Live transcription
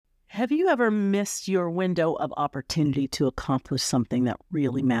Have you ever missed your window of opportunity to accomplish something that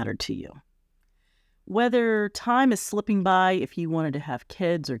really mattered to you? Whether time is slipping by if you wanted to have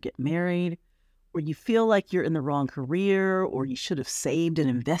kids or get married, or you feel like you're in the wrong career, or you should have saved and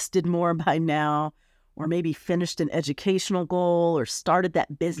invested more by now, or maybe finished an educational goal or started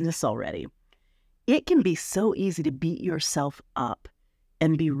that business already. It can be so easy to beat yourself up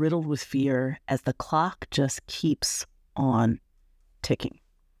and be riddled with fear as the clock just keeps on ticking.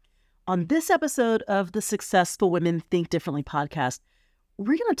 On this episode of the Successful Women Think Differently podcast,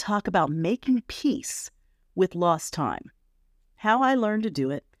 we're going to talk about making peace with lost time, how I learned to do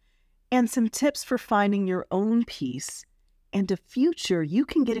it, and some tips for finding your own peace and a future you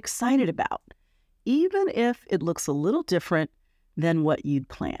can get excited about, even if it looks a little different than what you'd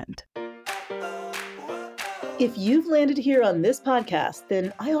planned. If you've landed here on this podcast,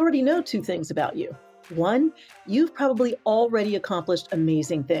 then I already know two things about you. One, you've probably already accomplished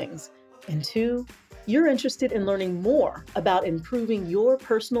amazing things. And two, you're interested in learning more about improving your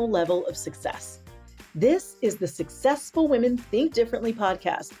personal level of success. This is the Successful Women Think Differently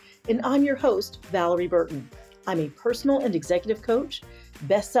podcast, and I'm your host, Valerie Burton. I'm a personal and executive coach,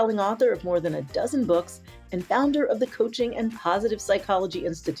 best-selling author of more than a dozen books, and founder of the Coaching and Positive Psychology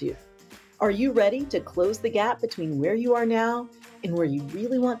Institute. Are you ready to close the gap between where you are now and where you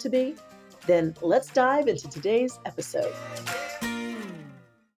really want to be? Then let's dive into today's episode.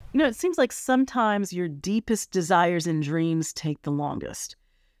 It seems like sometimes your deepest desires and dreams take the longest.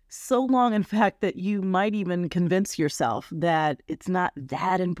 So long, in fact, that you might even convince yourself that it's not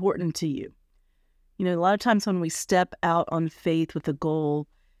that important to you. A lot of times when we step out on faith with a goal,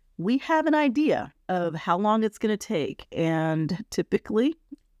 we have an idea of how long it's going to take. And typically,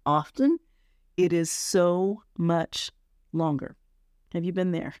 often, it is so much longer. Have you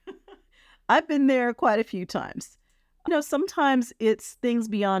been there? I've been there quite a few times. Sometimes it's things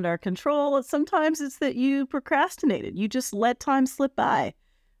beyond our control. Sometimes it's that you procrastinated. You just let time slip by.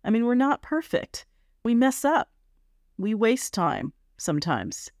 We're not perfect. We mess up. We waste time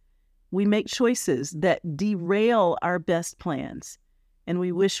sometimes. We make choices that derail our best plans, and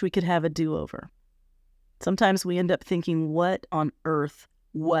we wish we could have a do-over. Sometimes we end up thinking, what on earth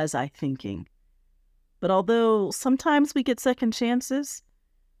was I thinking? But although sometimes we get second chances,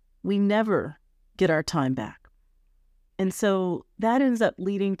 we never get our time back. And so that ends up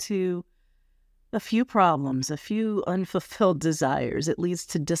leading to a few problems, a few unfulfilled desires. It leads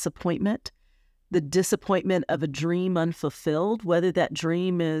to disappointment, the disappointment of a dream unfulfilled, whether that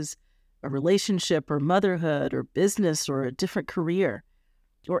dream is a relationship or motherhood or business or a different career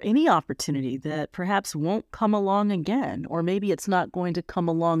or any opportunity that perhaps won't come along again, or maybe it's not going to come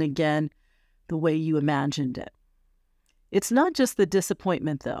along again the way you imagined it. It's not just the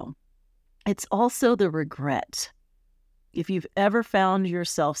disappointment, though. It's also the regret. If you've ever found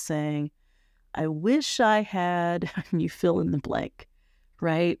yourself saying, I wish I had, you fill in the blank,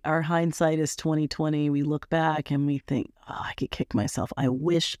 right? Our hindsight is 2020. We look back and we think, I could kick myself. I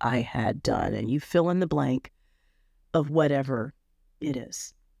wish I had done. And you fill in the blank of whatever it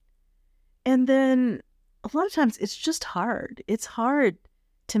is. And then a lot of times it's just hard. It's hard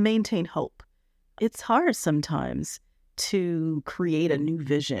to maintain hope. It's hard sometimes to create a new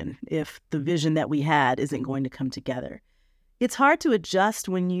vision if the vision that we had isn't going to come together. It's hard to adjust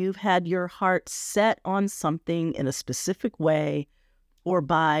when you've had your heart set on something in a specific way or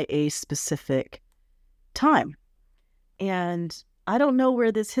by a specific time. And I don't know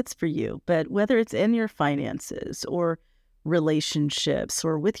where this hits for you, but whether it's in your finances or relationships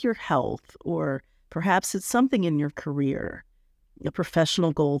or with your health, or perhaps it's something in your career, a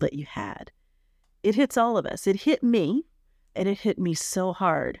professional goal that you had, it hits all of us. It hit me, and it hit me so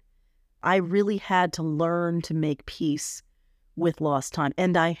hard. I really had to learn to make peace with lost time,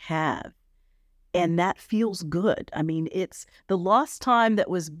 and I have. And that feels good. It's the lost time that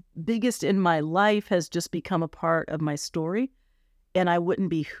was biggest in my life has just become a part of my story, and I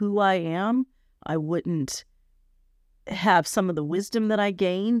wouldn't be who I am. I wouldn't have some of the wisdom that I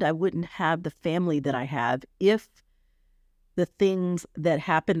gained. I wouldn't have the family that I have if the things that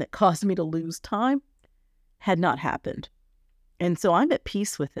happened that caused me to lose time had not happened. And so I'm at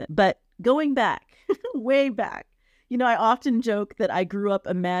peace with it. But going back, way back, I often joke that I grew up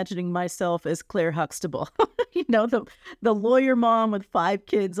imagining myself as Claire Huxtable, the lawyer mom with 5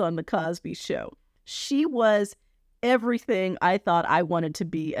 kids on The Cosby Show. She was everything I thought I wanted to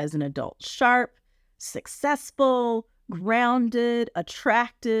be as an adult. Sharp, successful, grounded,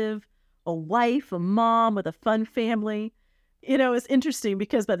 attractive, a wife, a mom with a fun family. It's interesting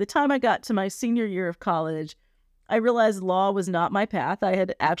because by the time I got to my senior year of college, I realized law was not my path. I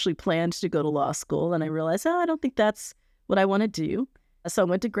had actually planned to go to law school, and I realized, I don't think that's what I want to do. So I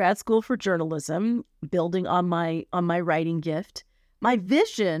went to grad school for journalism, building on my writing gift. My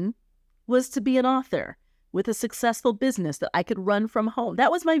vision was to be an author with a successful business that I could run from home.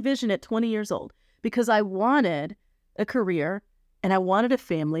 That was my vision at 20 years old because I wanted a career and I wanted a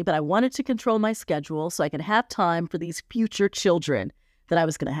family, but I wanted to control my schedule so I could have time for these future children that I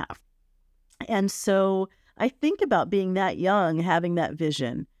was going to have. And so I think about being that young, having that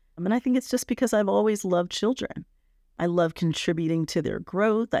vision. I mean, I think it's just because I've always loved children. I love contributing to their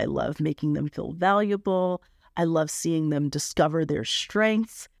growth. I love making them feel valuable. I love seeing them discover their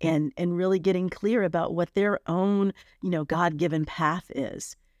strengths and really getting clear about what their own, God-given path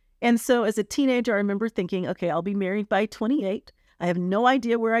is. And so as a teenager, I remember thinking, okay, I'll be married by 28. I have no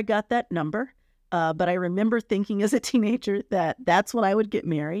idea where I got that number, but I remember thinking as a teenager that that's when I would get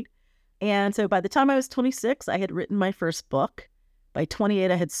married. And so by the time I was 26, I had written my first book. By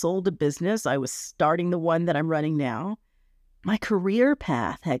 28, I had sold a business. I was starting the one that I'm running now. My career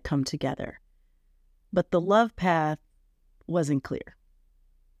path had come together, but the love path wasn't clear.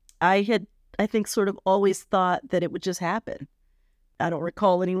 I think, sort of always thought that it would just happen. I don't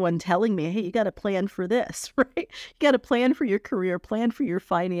recall anyone telling me, hey, you got to plan for this, right? You got to plan for your career, plan for your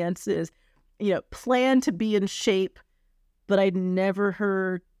finances, plan to be in shape. But I'd never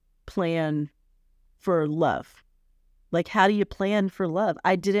heard plan for love. Like, how do you plan for love?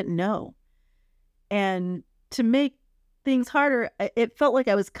 I didn't know. And to make things harder, it felt like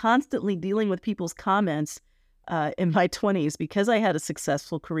I was constantly dealing with people's comments in my 20s because I had a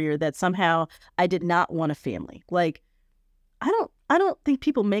successful career that somehow I did not want a family. Like, I don't think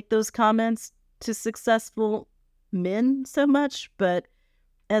people make those comments to successful men so much, but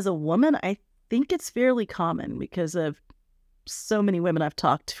as a woman, I think it's fairly common because of so many women I've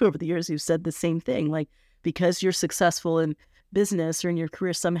talked to over the years who've said the same thing. Like, because you're successful in business or in your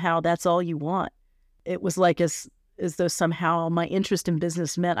career, somehow that's all you want. It was like as though somehow my interest in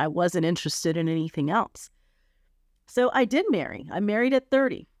business meant I wasn't interested in anything else. So I did marry. I married at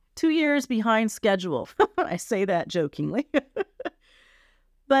 30, 2 years behind schedule. I say that jokingly,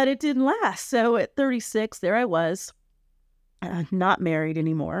 but it didn't last. So at 36, there I was, not married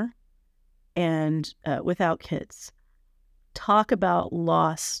anymore and without kids. Talk about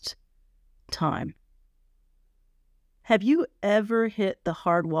lost time. Have you ever hit the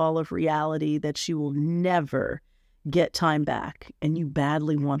hard wall of reality that you will never get time back and you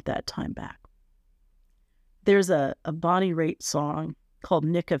badly want that time back? There's a Bonnie Raitt song called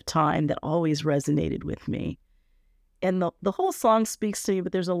Nick of Time that always resonated with me. And the whole song speaks to me,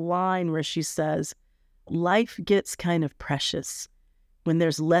 but there's a line where she says, life gets kind of precious when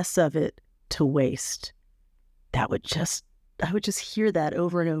there's less of it to waste. I would just hear that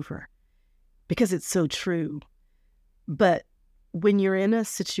over and over because it's so true. But when you're in a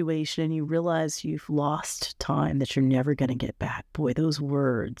situation and you realize you've lost time that you're never going to get back, boy, those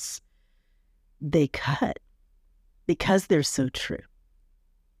words, they cut because they're so true.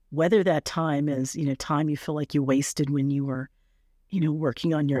 Whether that time is, time you feel like you wasted when you were,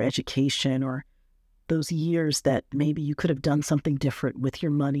 working on your education, or those years that maybe you could have done something different with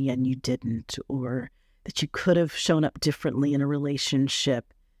your money and you didn't, or that you could have shown up differently in a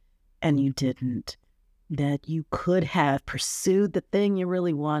relationship and you didn't, that you could have pursued the thing you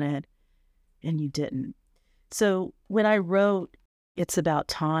really wanted and you didn't. So when I wrote It's About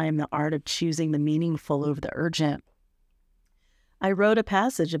Time, the Art of Choosing the Meaningful over the Urgent, I wrote a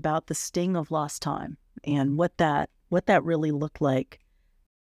passage about the sting of lost time and what that really looked like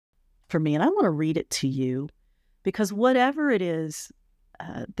for me. And I want to read it to you because whatever it is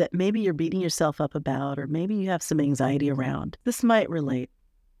that maybe you're beating yourself up about, or maybe you have some anxiety around, this might relate.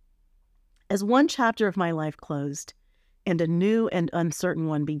 As one chapter of my life closed and a new and uncertain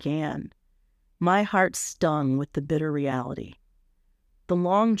one began, my heart stung with the bitter reality. The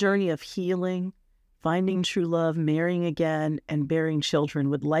long journey of healing, finding true love, marrying again, and bearing children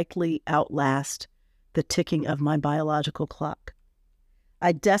would likely outlast the ticking of my biological clock.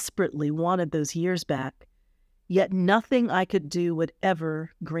 I desperately wanted those years back, yet nothing I could do would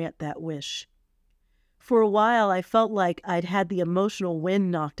ever grant that wish. For a while, I felt like I'd had the emotional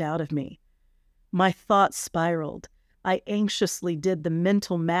wind knocked out of me. My thoughts spiraled. I anxiously did the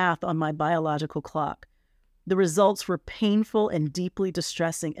mental math on my biological clock. The results were painful and deeply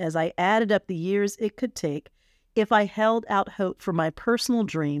distressing as I added up the years it could take if I held out hope for my personal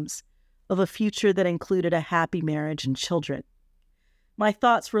dreams of a future that included a happy marriage and children. My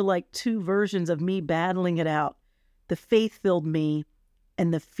thoughts were like two versions of me battling it out. The faith filled me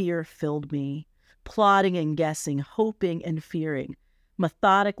and the fear filled me, plotting and guessing, hoping and fearing,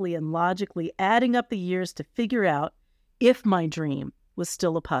 methodically and logically adding up the years to figure out if my dream was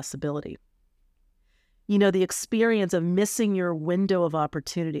still a possibility. The experience of missing your window of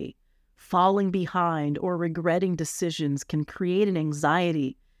opportunity, falling behind, or regretting decisions can create an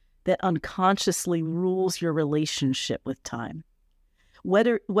anxiety that unconsciously rules your relationship with time.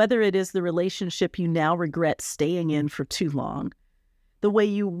 Whether it is the relationship you now regret staying in for too long, the way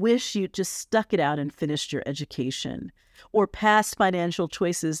you wish you'd just stuck it out and finished your education, or past financial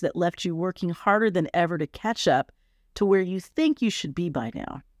choices that left you working harder than ever to catch up to where you think you should be by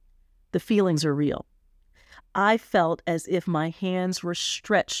now. The feelings are real. I felt as if my hands were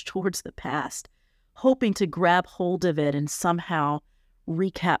stretched towards the past, hoping to grab hold of it and somehow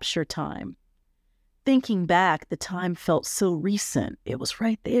recapture time. Thinking back, the time felt so recent. It was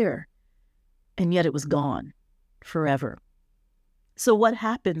right there. And yet it was gone forever. So what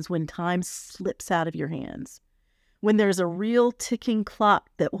happens when time slips out of your hands? When there's a real ticking clock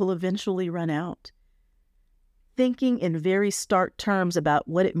that will eventually run out? Thinking in very stark terms about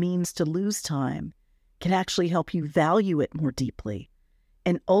what it means to lose time can actually help you value it more deeply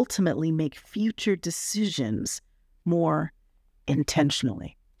and ultimately make future decisions more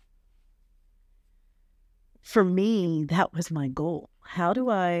intentionally. For me, that was my goal. How do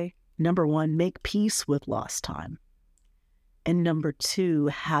I, number one, make peace with lost time? And number two,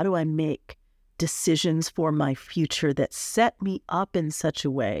 how do I make decisions for my future that set me up in such a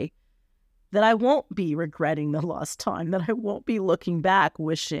way that I won't be regretting the lost time, that I won't be looking back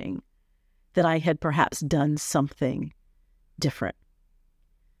wishing that I had perhaps done something different?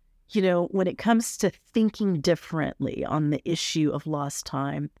 When it comes to thinking differently on the issue of lost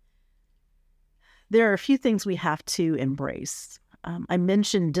time, there are a few things we have to embrace. I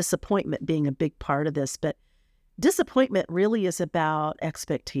mentioned disappointment being a big part of this, but disappointment really is about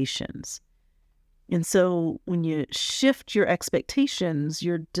expectations. And so when you shift your expectations,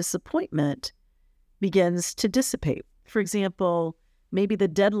 your disappointment begins to dissipate. For example, maybe the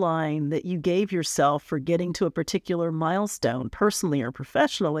deadline that you gave yourself for getting to a particular milestone, personally or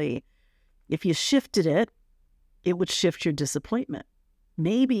professionally, if you shifted it, it would shift your disappointment.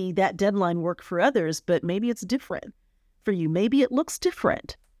 Maybe that deadline worked for others, but maybe it's different for you. Maybe it looks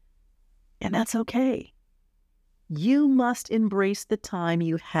different, and that's okay. You must embrace the time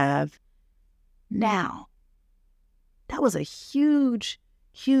you have now. That was a huge,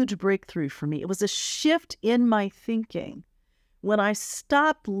 huge breakthrough for me. It was a shift in my thinking. When I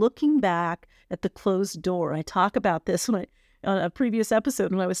stopped looking back at the closed door, I talk about this on a previous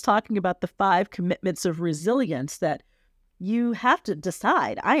episode when I was talking about the 5 commitments of resilience that you have to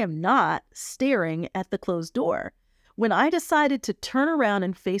decide. I am not staring at the closed door. When I decided to turn around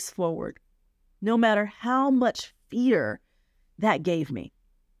and face forward, no matter how much fear that gave me,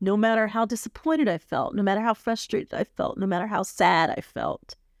 no matter how disappointed I felt, no matter how frustrated I felt, no matter how sad I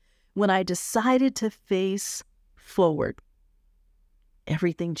felt, when I decided to face forward,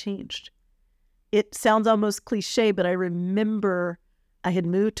 everything changed. It sounds almost cliche, but I remember I had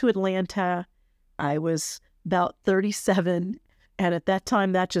moved to Atlanta. I was about 37. And at that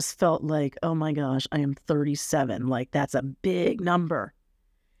time, that just felt like, oh my gosh, I am 37. Like, that's a big number.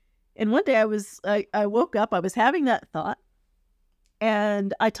 And one day I woke up, I was having that thought,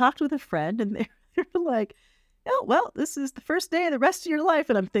 and I talked with a friend, and they were like, oh, well, this is the first day of the rest of your life.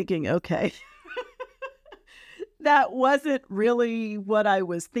 And I'm thinking, okay, that wasn't really what I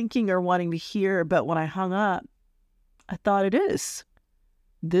was thinking or wanting to hear. But when I hung up, I thought it is.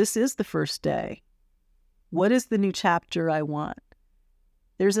 This is the first day. What is the new chapter I want?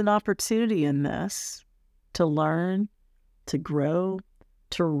 There's an opportunity in this to learn, to grow,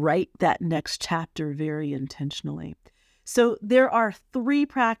 to write that next chapter very intentionally. So there are 3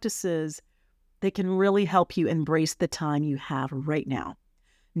 practices that can really help you embrace the time you have right now.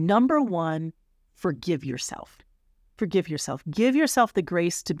 Number 1, forgive yourself. Forgive yourself. Give yourself the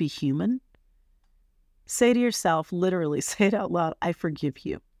grace to be human. Say to yourself, literally, say it out loud, I forgive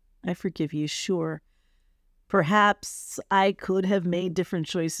you. I forgive you, sure. Perhaps I could have made different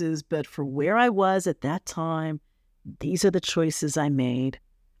choices, but for where I was at that time, these are the choices I made.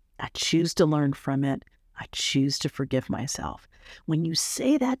 I choose to learn from it. I choose to forgive myself. When you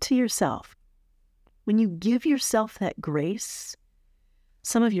say that to yourself, when you give yourself that grace,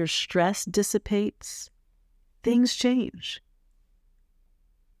 some of your stress dissipates, things change.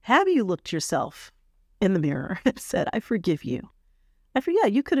 Have you looked yourself in the mirror and said, I forgive you?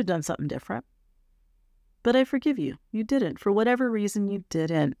 You could have done something different, but I forgive you. You didn't. For whatever reason, you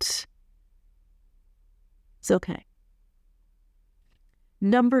didn't. It's okay.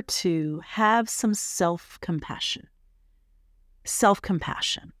 Number 2, have some self-compassion.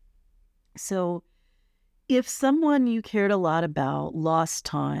 Self-compassion. So if someone you cared a lot about lost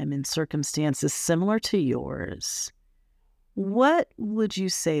time in circumstances similar to yours, what would you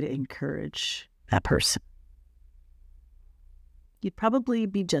say to encourage that person. You'd probably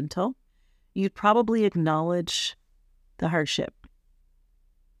be gentle. You'd probably acknowledge the hardship.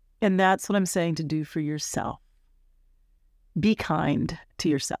 And that's what I'm saying to do for yourself. Be kind to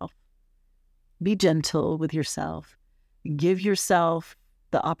yourself. Be gentle with yourself. Give yourself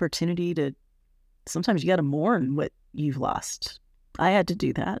the opportunity to, sometimes you got to mourn what you've lost. I had to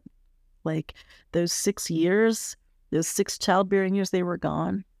do that. Like those 6 years, those 6 childbearing years, they were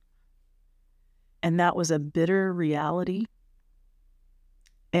gone. And that was a bitter reality.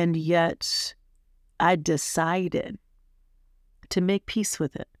 And yet I decided to make peace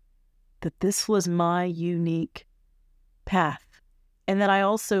with it, that this was my unique path. And that I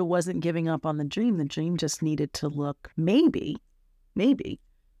also wasn't giving up on the dream. The dream just needed to look, maybe,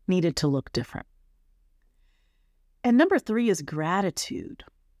 needed to look different. And number 3 is gratitude.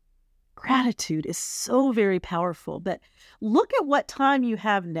 Gratitude is so very powerful. But look at what time you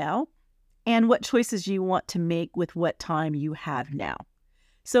have now and what choices you want to make with what time you have now.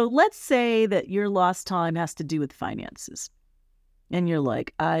 So let's say that your lost time has to do with finances. And you're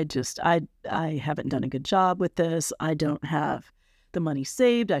like, I haven't done a good job with this. I don't have the money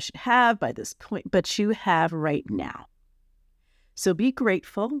saved I should have by this point, but you have right now. So be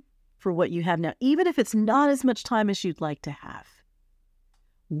grateful for what you have now, even if it's not as much time as you'd like to have.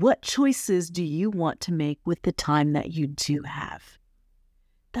 What choices do you want to make with the time that you do have?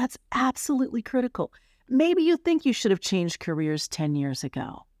 That's absolutely critical. Maybe you think you should have changed careers 10 years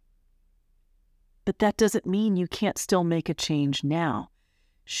ago. But that doesn't mean you can't still make a change now.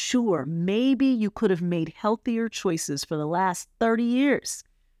 Sure, maybe you could have made healthier choices for the last 30 years.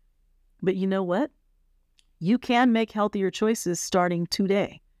 But you know what? You can make healthier choices starting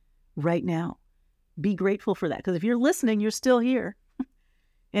today, right now. Be grateful for that. Because if you're listening, you're still here.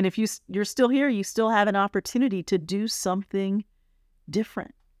 And if you're still here, you still have an opportunity to do something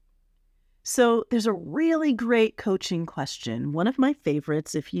different. So there's a really great coaching question. One of my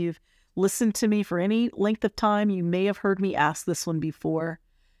favorites. If you've listened to me for any length of time, you may have heard me ask this one before.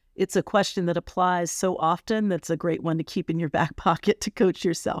 It's a question that applies so often that's a great one to keep in your back pocket to coach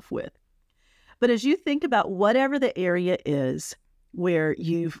yourself with. But as you think about whatever the area is where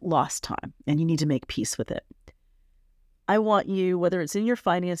you've lost time and you need to make peace with it, I want you, whether it's in your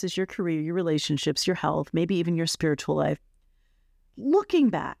finances, your career, your relationships, your health, maybe even your spiritual life, looking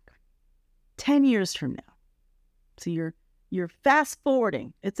back 10 years from now. So you're fast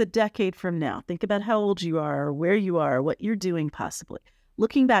forwarding. It's a decade from now. Think about how old you are, where you are, what you're doing possibly.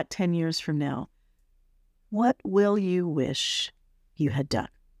 Looking back 10 years from now, what will you wish you had done?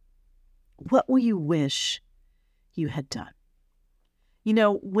 What will you wish you had done? You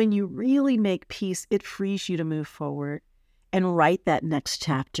know, when you really make peace, it frees you to move forward and write that next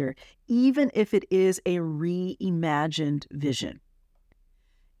chapter, even if it is a reimagined vision.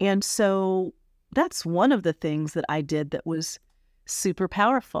 And so that's one of the things that I did that was super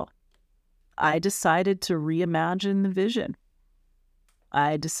powerful. I decided to reimagine the vision.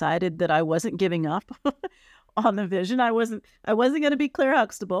 I decided that I wasn't giving up on the vision. I wasn't going to be Claire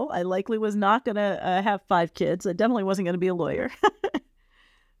Huxtable. I likely was not going to have 5 kids. I definitely wasn't going to be a lawyer.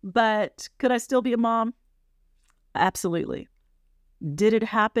 But could I still be a mom? Absolutely. Did it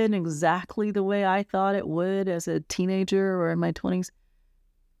happen exactly the way I thought it would as a teenager or in my 20s?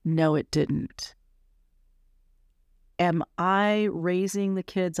 No, it didn't. Am I raising the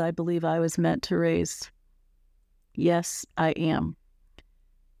kids I believe I was meant to raise? Yes, I am.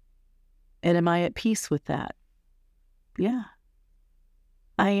 And am I at peace with that? Yeah,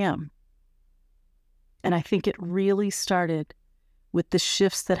 I am. And I think it really started with the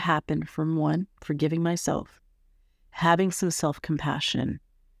shifts that happened from 1, forgiving myself, having some self-compassion,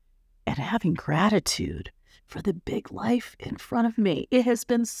 and having gratitude for the big life in front of me. It has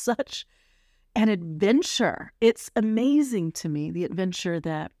been such an adventure. It's amazing to me, the adventure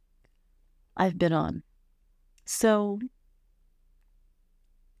that I've been on. So,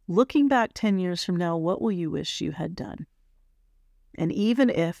 looking back 10 years from now, what will you wish you had done? And even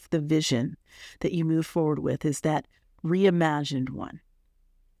if the vision that you move forward with is that reimagined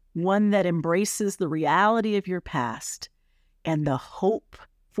one that embraces the reality of your past and the hope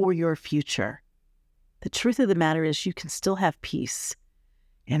for your future, the truth of the matter is you can still have peace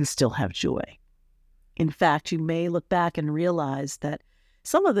and still have joy. In fact, you may look back and realize that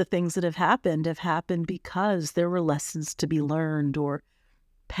some of the things that have happened because there were lessons to be learned or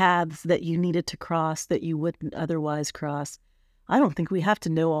paths that you needed to cross that you wouldn't otherwise cross. I don't think we have to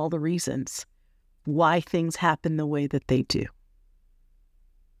know all the reasons why things happen the way that they do.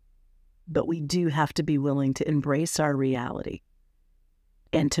 But we do have to be willing to embrace our reality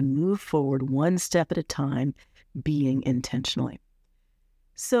and to move forward one step at a time, being intentionally.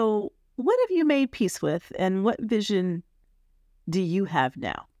 So what have you made peace with, and what vision do you have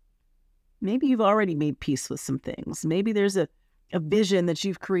now? Maybe you've already made peace with some things. Maybe there's a vision that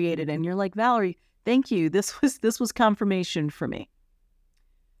you've created and you're like, Valerie, thank you. This was confirmation for me.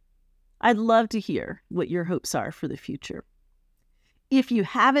 I'd love to hear what your hopes are for the future. If you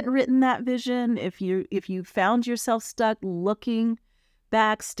haven't written that vision, if you found yourself stuck looking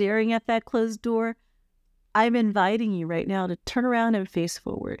back, staring at that closed door, I'm inviting you right now to turn around and face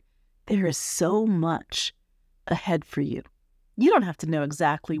forward. There is so much ahead for you. You don't have to know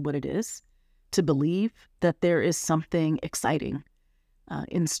exactly what it is to believe that there is something exciting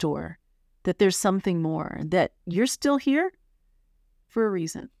in store, that there's something more, that you're still here for a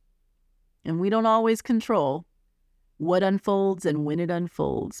reason. And we don't always control what unfolds and when it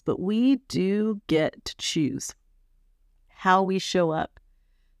unfolds, but we do get to choose how we show up,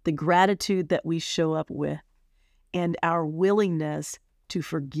 the gratitude that we show up with, and our willingness to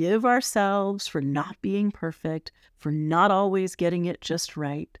forgive ourselves for not being perfect, for not always getting it just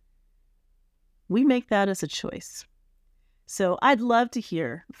right. We make that as a choice. So I'd love to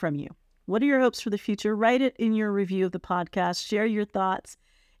hear from you. What are your hopes for the future? Write it in your review of the podcast. Share your thoughts.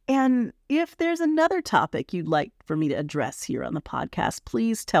 And if there's another topic you'd like for me to address here on the podcast,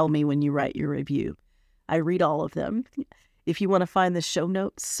 please tell me when you write your review. I read all of them. If you want to find the show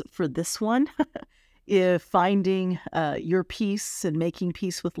notes for this one, if finding your peace and making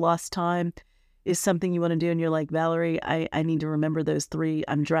peace with lost time is something you want to do and you're like, Valerie, I need to remember those 3.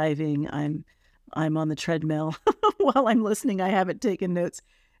 I'm driving. I'm on the treadmill while I'm listening. I haven't taken notes.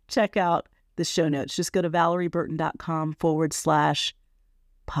 Check out the show notes. Just go to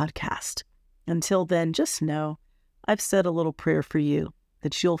valerieburton.com/podcast. Until then, just know I've said a little prayer for you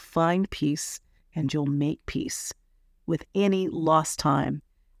that you'll find peace and you'll make peace with any lost time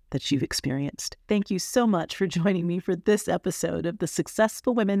that you've experienced. Thank you so much for joining me for this episode of the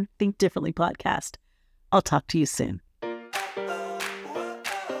Successful Women Think Differently podcast. I'll talk to you soon.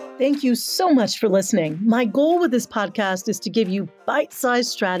 Thank you so much for listening. My goal with this podcast is to give you bite-sized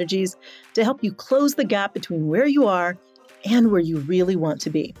strategies to help you close the gap between where you are and where you really want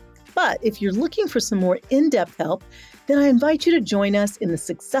to be. But if you're looking for some more in-depth help, then I invite you to join us in the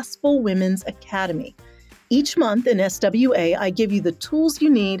Successful Women's Academy. Each month in SWA, I give you the tools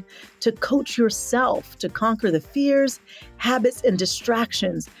you need to coach yourself to conquer the fears, habits, and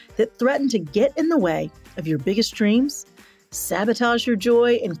distractions that threaten to get in the way of your biggest dreams, sabotage your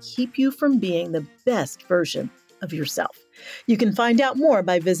joy, and keep you from being the best version of yourself. You can find out more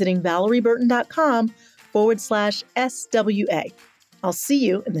by visiting valerieburton.com/SWA. I'll see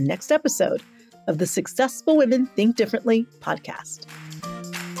you in the next episode of the Successful Women Think Differently podcast.